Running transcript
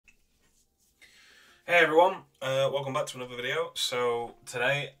Hey everyone, welcome back to another video. So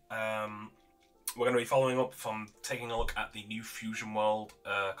today we're going to be following up from taking a look at the new Fusion World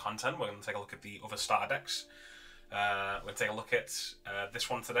content. We're going to take a look at the other starter decks. We're going to take a look at this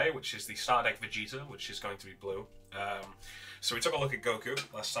one today, which is the starter deck Vegeta, which is going to be blue. So we took a look at Goku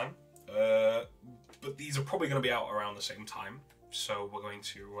last time, but these are probably going to be out around the same time. So we're going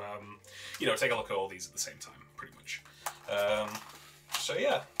to, take a look at all these at the same time, pretty much. So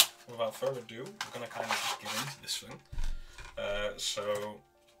yeah. Without further ado, we're going to kind of just get into this thing.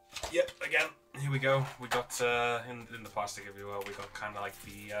 Yep, again, here we go. We got, in the plastic everywhere, we got kind of like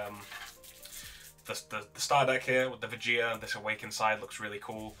the star deck here with the Vegeta, and this Awakened side looks really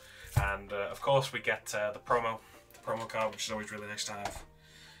cool. And, of course, we get the promo card, which is always really nice to have.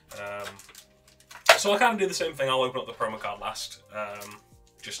 So I'll kind of do the same thing. I'll open up the promo card last,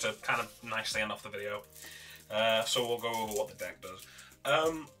 just to kind of nicely end off the video. So we'll go over what the deck does.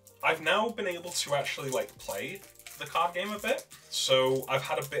 I've now been able to actually play the card game a bit, so I've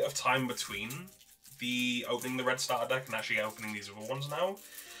had a bit of time between the opening the red starter deck and actually opening these other ones now.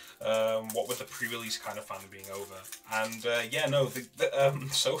 What with the pre-release kind of finally being over,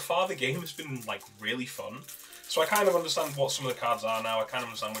 and so far the game has been really fun. So I kind of understand what some of the cards are now. I kind of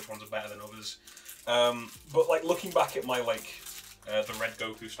understand which ones are better than others. But looking back at my the red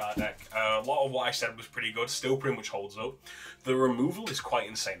Goku star deck, a lot of what I said was pretty good, still pretty much holds up. The removal is quite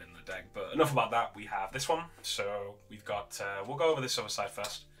insane in the deck, but enough about that. We have this one, so we've got, we'll go over this other side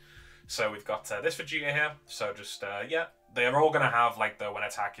first. So we've got this Vegeta here, so just, they're all going to have, the when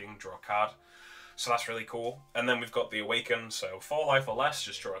attacking, draw a card. So that's really cool. And then we've got the Awaken, so 4 life or less,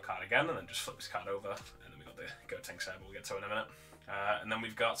 just draw a card again, and then just flip this card over. And then we've got the Gotenks side, we'll get to in a minute. And then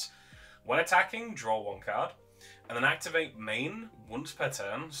we've got, when attacking, draw 1 card. And then activate main once per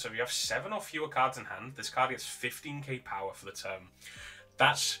turn. So if you have 7 or fewer cards in hand, this card gets 15k power for the turn.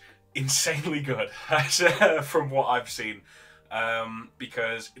 That's insanely good from what I've seen.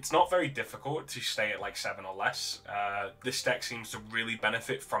 Because it's not very difficult to stay at 7 or less. This deck seems to really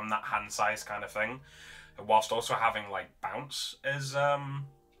benefit from that hand size kind of thing, whilst also having bounce as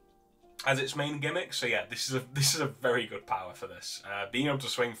its main gimmick. So yeah, this is a very good power for this. Being able to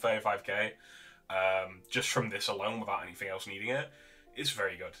swing 35k. Just from this alone, without anything else needing it, it's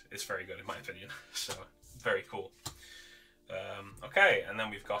very good. It's very good in my opinion. So very cool. Okay, and then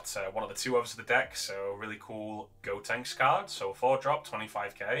we've got one of the 2 others of the deck. So really cool Gotenks card. So 4-drop,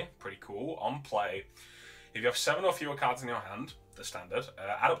 25k, pretty cool. On play, if you have 7 or fewer cards in your hand, the standard,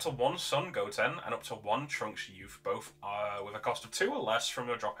 add up to 1 Sun Goten and up to 1 Trunks Youth, both with a cost of 2 or less from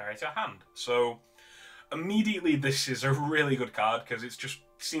your drop area to your hand. So immediately this is a really good card because it's just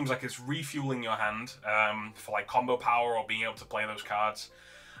seems like it's refueling your hand for combo power or being able to play those cards.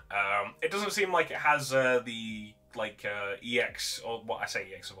 It doesn't seem like it has the EX, or what I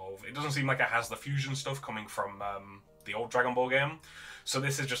say EX Evolve. It doesn't seem like it has the fusion stuff coming from the old Dragon Ball game. So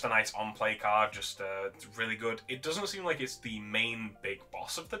this is just a nice on-play card, just really good. It doesn't seem like it's the main big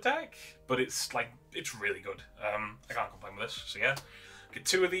boss of the deck, but it's it's really good. I can't complain with this. So yeah. Get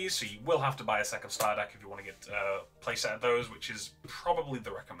 2 of these, so you will have to buy a second star deck if you want to get a playset of those, which is probably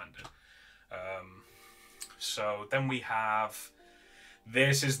the recommended. So then we have,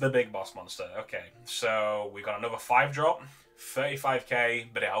 this is the big boss monster. Okay, so we got another 5-drop, 35k,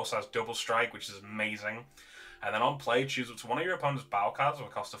 but it also has double strike, which is amazing. And then on play, choose up to one of your opponent's battle cards with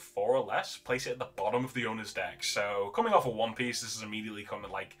a cost of 4 or less, place it at the bottom of the owner's deck. So coming off of One Piece, this is immediately coming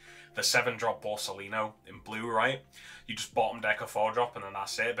the 7-drop Borsalino in blue, right? You just bottom deck a 4-drop and then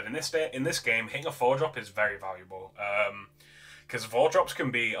that's it. But in this game, hitting a 4-drop is very valuable. Because 4-drops can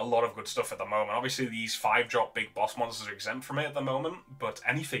be a lot of good stuff at the moment. Obviously, these 5-drop big boss monsters are exempt from it at the moment, but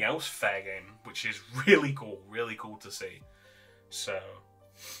anything else, fair game, which is really cool to see. So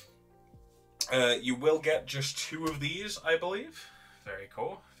you will get just 2 of these, I believe. Very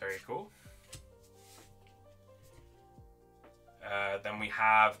cool, very cool. Then we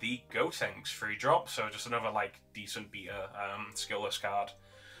have the Gotenks 3-drop, so just another decent beta skillless card.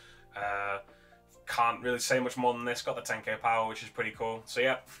 Can't really say much more than this. Got the 10k power, which is pretty cool. So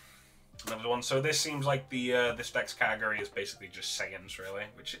yeah, another one. So this seems like the this deck's category is basically just Saiyans, really,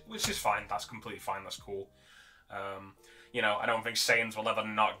 which is fine. That's completely fine. That's cool. I don't think Saiyans will ever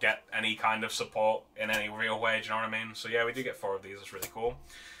not get any kind of support in any real way. Do you know what I mean? So yeah, we do get 4 of these. That's really cool.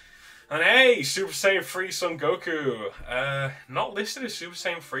 And hey, Super Saiyan 3 Son Goku. Not listed as Super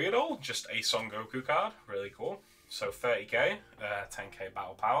Saiyan 3 at all, just a Son Goku card. Really cool. So 30k, 10k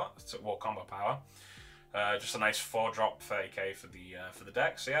battle power, well, combo power. Just a nice 4-drop 30k for the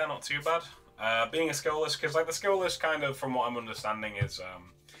deck. So yeah, not too bad. Being a skill list, because the skill list kind of, from what I'm understanding, is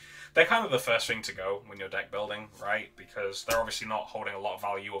they're kind of the first thing to go when you're deck building, right? Because they're obviously not holding a lot of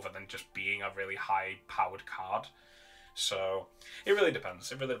value other than just being a really high-powered card. So it really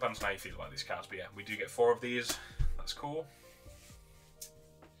depends. It really depends on how you feel about these cards. But yeah, we do get 4 of these. That's cool.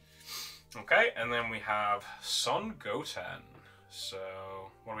 Okay, and then we have Son Goten. So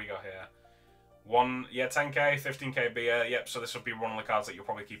what do we got here? 10k, 15k beer. Yep, so this will be one of the cards that you'll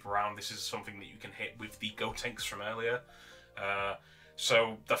probably keep around. This is something that you can hit with the Gotenks from earlier.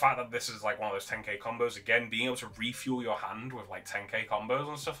 So the fact that this is like one of those 10k combos, again, being able to refuel your hand with like 10k combos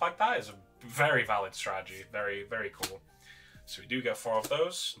and stuff like that is a very valid strategy. Very, very cool. So we do get 4 of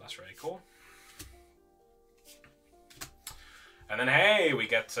those. That's really cool. And then, hey, we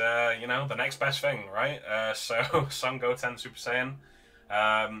get, you know, the next best thing, right? So Son Goten Super Saiyan.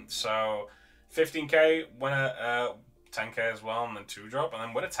 So 15k, when 10k as well, and then 2-drop. And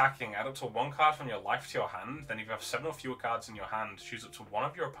then when attacking, add up to 1 card from your life to your hand. Then if you have 7 or fewer cards in your hand, choose up to 1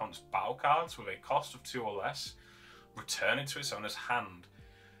 of your opponent's battle cards with a cost of 2 or less. Return it to its owner's hand.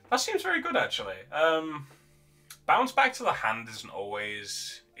 That seems very good, actually. Bounce back to the hand isn't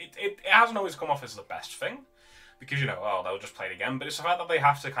always... It hasn't always come off as the best thing. Because, you know, oh, they'll just play it again. But it's the fact that they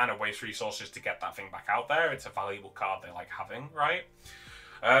have to kind of waste resources to get that thing back out there. It's a valuable card they like having, right?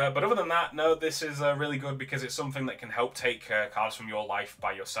 But other than that, no, this is really good because it's something that can help take cards from your life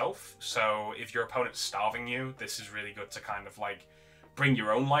by yourself. So if your opponent's starving you, this is really good to kind of, like, bring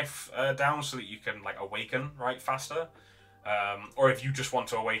your own life down so that you can, like, awaken, right, faster. Or if you just want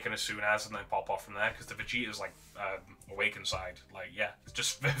to awaken as soon as and then pop off from there, because the Vegeta's, like, awaken side. Like, yeah, it's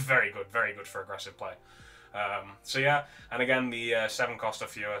just very good for aggressive play. So yeah, and again, the 7 cost or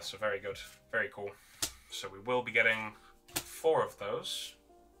fewer, so very good, very cool. So we will be getting 4 of those,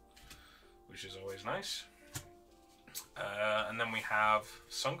 which is always nice. And then we have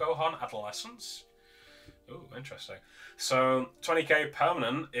Son Gohan Adolescence. Ooh, interesting. So 20k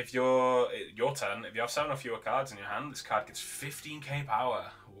permanent. If your turn, if you have 7 or fewer cards in your hand, this card gets 15k power.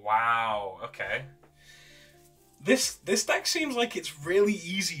 Wow. Okay. This deck seems like it's really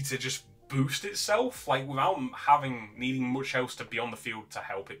easy to just boost itself, like without needing much else to be on the field to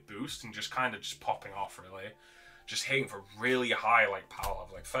help it boost, and just kind of just popping off, really. Just hitting for really high like power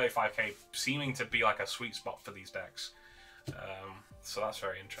level, like 35k seeming to be like a sweet spot for these decks. So that's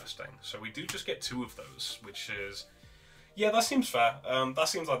very interesting. So we do just get 2 of those, which is, yeah, that seems fair. That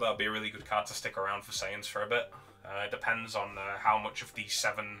seems like that'll be a really good card to stick around for Saiyans for a bit. It depends on how much of the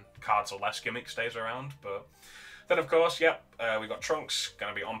 7 cards or less gimmick stays around, but then, of course, yep, we got Trunks,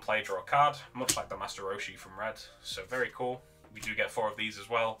 going to be on play, draw a card, much like the Master Roshi from Red, so very cool. We do get 4 of these as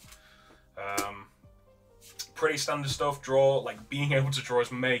well. Pretty standard stuff, draw, like being able to draw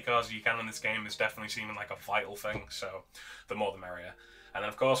as many cards as you can in this game is definitely seeming like a vital thing, so the more the merrier. And then,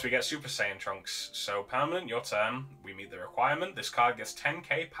 of course, we get Super Saiyan Trunks. So, permanent, your turn, we meet the requirement. This card gets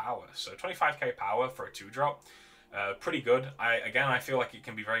 10k power, so 25k power for a 2-drop. Pretty good. I feel like it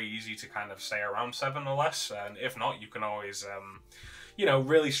can be very easy to kind of stay around 7 or less, and if not, you can always, you know,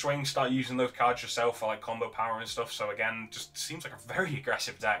 really start using those cards yourself for like combo power and stuff. So again, just seems like a very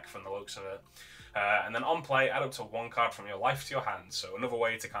aggressive deck from the looks of it. And then on play, add up to 1 card from your life to your hand. So another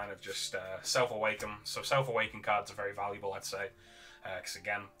way to kind of just self-awaken. So self-awaken cards are very valuable, I'd say. Because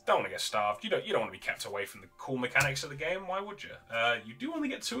again, don't want to get starved. You don't want to be kept away from the cool mechanics of the game. Why would you? You do only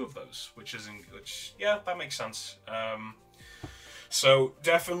get 2 of those, which yeah, that makes sense. So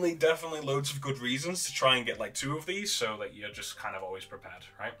definitely loads of good reasons to try and get like 2 of these, so that you're just kind of always prepared,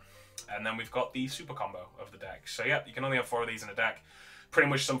 right? And then we've got the super combo of the deck. So yeah, you can only have 4 of these in a deck. Pretty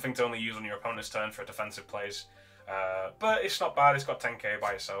much something to only use on your opponent's turn for defensive plays. But it's not bad. It's got 10k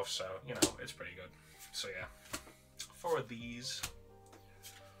by itself, so you know it's pretty good. So yeah, 4 of these.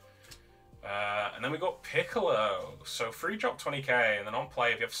 And then we got Piccolo. So free drop 20k, and then on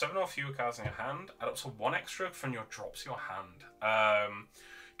play, if you have 7 or fewer cards in your hand, add up to 1 extra from your drops to your hand.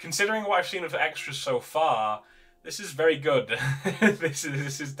 Considering what I've seen of extras so far, this is very good. this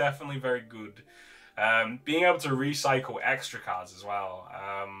is definitely very good. Being able to recycle extra cards as well.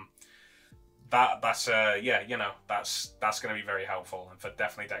 That's yeah, you know, that's going to be very helpful, and for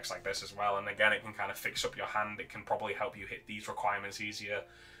definitely decks like this as well. And again, it can kind of fix up your hand. It can probably help you hit these requirements easier.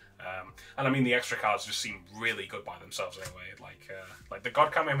 And I mean, the extra cards just seem really good by themselves anyway. Like the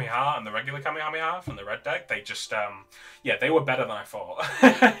God Kamehameha and the regular Kamehameha from the red deck, they just, yeah, they were better than I thought.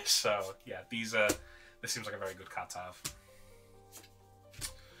 So yeah, this seems like a very good card to have.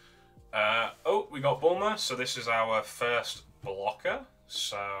 Oh, we got Bulma. So this is our first blocker.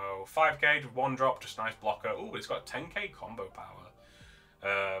 So 5k, 1 drop, just nice blocker. Oh, it's got 10k combo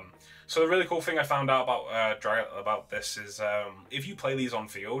power. So the really cool thing I found out about this is if you play these on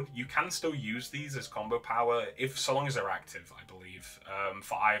field, you can still use these as combo power so long as they're active, I believe,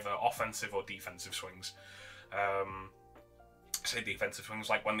 for either offensive or defensive swings. Say defensive swings,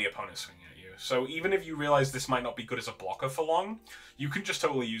 like when the opponent's swinging at you. So even if you realize this might not be good as a blocker for long, you can just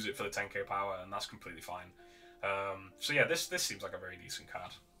totally use it for the 10k power, and that's completely fine. So yeah, this seems like a very decent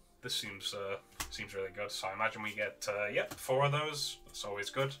card. This seems really good. So I imagine we get 4 of those. That's always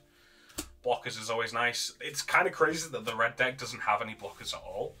good. Blockers is always nice. It's kind of crazy that the red deck doesn't have any blockers at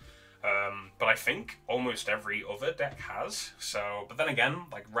all. But I think almost every other deck has. So, but then again,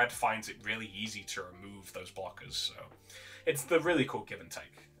 like red finds it really easy to remove those blockers. So it's the really cool give and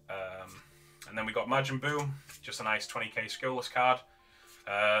take. And then we got Majin Buu, just a nice 20k skillless card.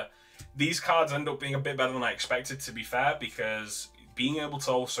 These cards end up being a bit better than I expected, to be fair, because being able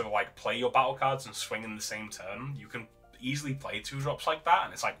to also like play your battle cards and swing in the same turn, you can easily play 2-drops like that,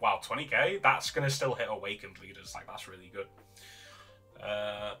 and it's like, wow, 20k, that's gonna still hit awakened leaders. Like, that's really good.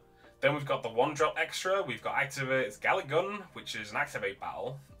 Then we've got the 1-drop extra. We've got activate Gallic Gun, which is an activate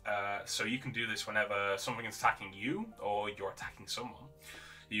battle. So you can do this whenever something is attacking you or you're attacking someone.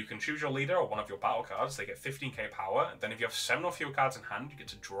 You can choose your leader or one of your battle cards. They get 15k power. And then if you have 7 or fewer cards in hand, you get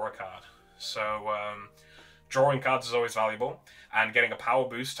to draw a card. So drawing cards is always valuable, and getting a power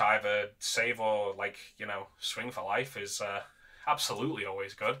boost to either save or, like, you know, swing for life is absolutely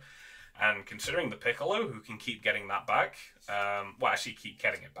always good. And considering the Piccolo, who can keep getting that back, well, actually keep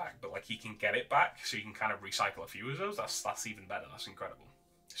getting it back, but like he can get it back, so you can kind of recycle a few of those. That's even better. That's incredible.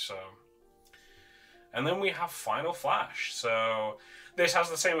 So, and then we have Final Flash. So this has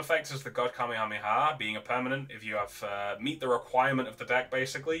the same effect as the God Kamehameha, being a permanent. If you have meet the requirement of the deck,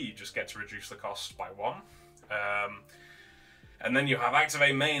 basically, you just get to reduce the cost by 1. And then you have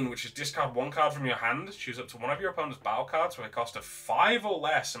Activate Main, which is discard 1 card from your hand, choose up to one of your opponent's battle cards with a cost of 5 or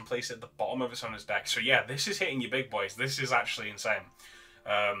less, and place it at the bottom of its owner's deck. So yeah, this is hitting your big boys. This is actually insane.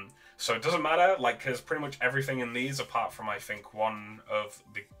 So it doesn't matter, like, because pretty much everything in these, apart from I think one of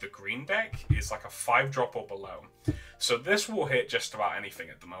the green deck, is like a 5-drop or below. So this will hit just about anything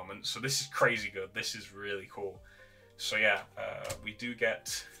at the moment. So this is crazy good. This is really cool. So yeah, we do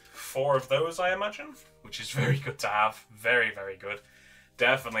get 4 of those, I imagine, which is very good to have. Very, very good.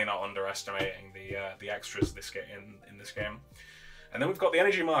 Definitely not underestimating the extras this in this game. And then we've got the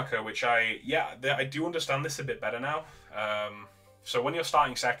energy marker, which I do understand this a bit better now. So when you're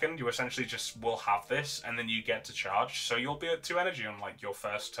starting second, you essentially just will have this, and then you get to charge. So you'll be at 2 energy on like your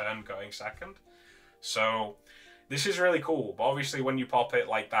first turn going second. So this is really cool. But obviously when you pop it,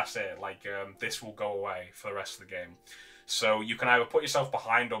 like, that's it. Like, this will go away for the rest of the game. So you can either put yourself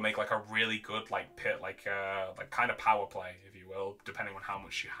behind or make like a really good like kind of power play, if you will, depending on how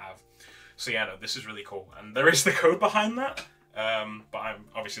much you have. So yeah, no, this is really cool, and there is the code behind that. But I'm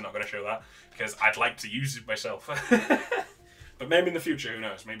obviously not going to show that because I'd like to use it myself. But maybe in the future, who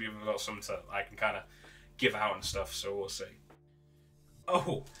knows? Maybe we've got some I can kind of give out and stuff. So we'll see.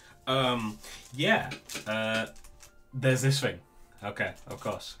 Oh, yeah. There's this thing. Okay, of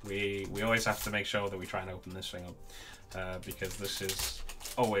course. We always have to make sure that we try and open this thing up, because this is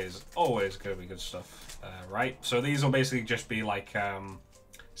always going to be good stuff, right? So these will basically just be like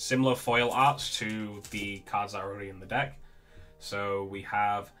similar foil arts to the cards that are already in the deck. So we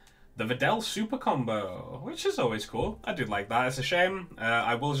have the Videl Super Combo, which is always cool. I did like that. It's a shame.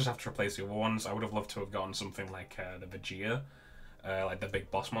 I will just have to replace the other ones. I would have loved to have gotten something like the Vegeta, like the big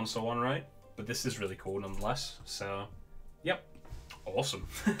boss monster one, right? But this is really cool nonetheless. So, yep. Awesome.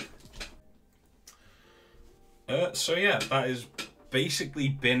 So yeah, that has basically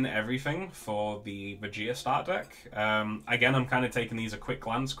been everything for the Vegeta start deck. Again, I'm kind of taking these a quick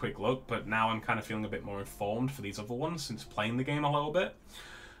glance, quick look, but now I'm kind of feeling a bit more informed for these other ones since playing the game a little bit.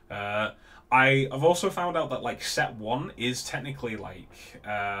 I've also found out that like set 1 is technically like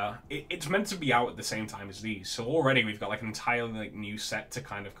it's meant to be out at the same time as these, so already we've got like an entirely like new set to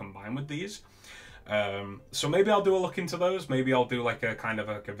kind of combine with these. So maybe I'll do a look into those. Maybe I'll do like a kind of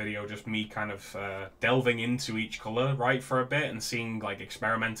like a video, just me kind of delving into each color, right, for a bit and seeing, like,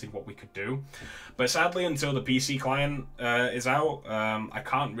 experimenting what we could do. But sadly, until the PC client is out, I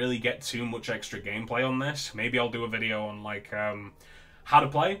can't really get too much extra gameplay on this. Maybe I'll do a video on like how to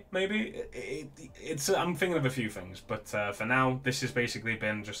play. Maybe I'm thinking of a few things, but for now, this has basically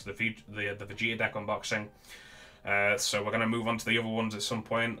been just the Vegeta deck unboxing. So we're going to move on to the other ones at some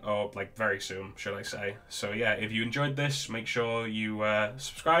point, or like very soon, should I say. So yeah, if you enjoyed this, make sure you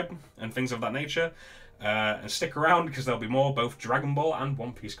subscribe and things of that nature, and stick around because there'll be more both Dragon Ball and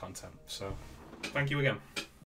One Piece content. So thank you again.